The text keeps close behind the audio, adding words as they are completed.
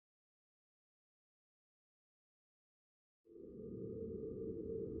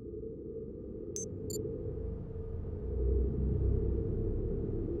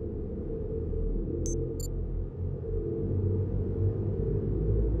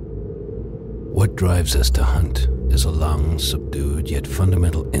drives us to hunt is a long, subdued, yet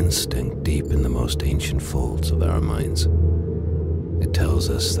fundamental instinct deep in the most ancient folds of our minds. It tells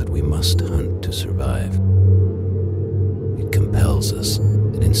us that we must hunt to survive. It compels us,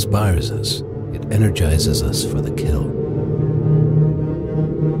 it inspires us, it energizes us for the kill.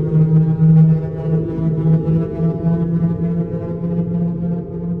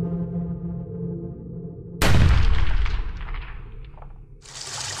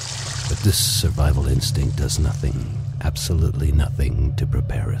 But this survival instinct does nothing, absolutely nothing, to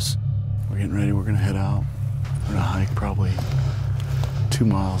prepare us. We're getting ready, we're gonna head out. We're gonna hike probably 2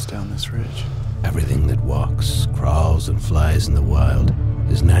 miles down this ridge. Everything that walks, crawls, and flies in the wild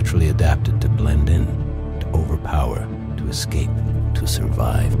is naturally adapted to blend in, to overpower, to escape, to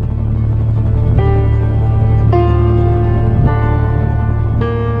survive.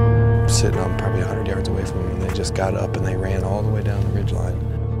 Sitting on probably 100 yards away from them, and they just got up and they ran all the way down the ridgeline.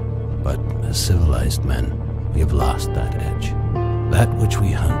 But as civilized men, we have lost that edge. That which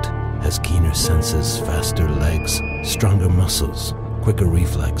we hunt has keener senses, faster legs, stronger muscles, quicker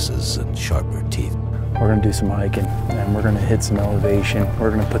reflexes, and sharper teeth. We're gonna do some hiking, and we're gonna hit some elevation.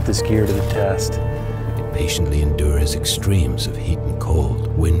 We're gonna put this gear to the test. It patiently endures extremes of heat and cold,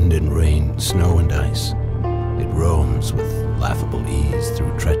 wind and rain, snow and ice. It roams with laughable ease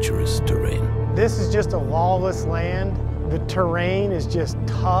through treacherous terrain. This is just a lawless land. The terrain is just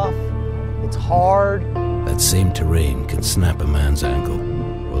tough. It's hard. That same terrain can snap a man's ankle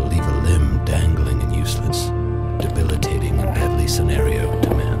or leave a limb dangling and useless. A debilitating and deadly scenario to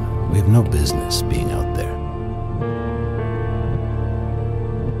man. We have no business being out there.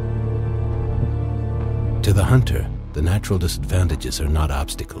 To the hunter, the natural disadvantages are not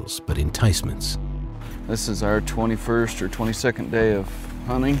obstacles, but enticements. This is our 21st or 22nd day of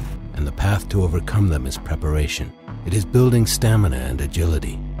hunting. And the path to overcome them is preparation. It is building stamina and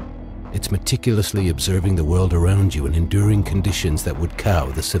agility. It's meticulously observing the world around you and enduring conditions that would cow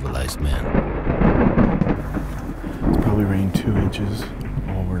the civilized man. It's probably rained 2 inches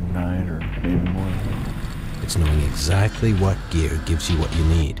overnight, or maybe more. It's knowing exactly what gear gives you what you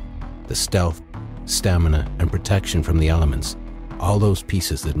need. The stealth, stamina, and protection from the elements. All those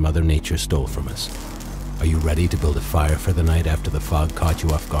pieces that Mother Nature stole from us. Are you ready to build a fire for the night after the fog caught you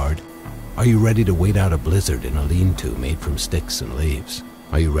off guard? Are you ready to wait out a blizzard in a lean-to made from sticks and leaves?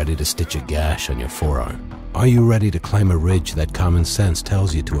 Are you ready to stitch a gash on your forearm? Are you ready to climb a ridge that common sense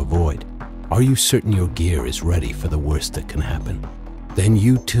tells you to avoid? Are you certain your gear is ready for the worst that can happen? Then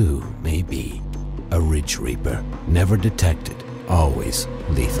you too may be a ridge reaper, never detected, always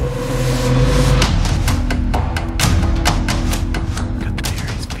lethal. Got the deer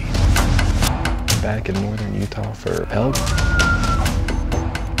he's beat. Back in northern Utah for elk.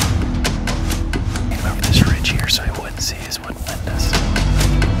 Came over this ridge here so he wouldn't see us, wouldn't wind us.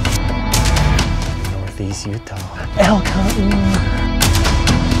 Northeast Utah. Elk hunting!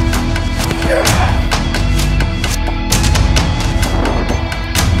 Yeah.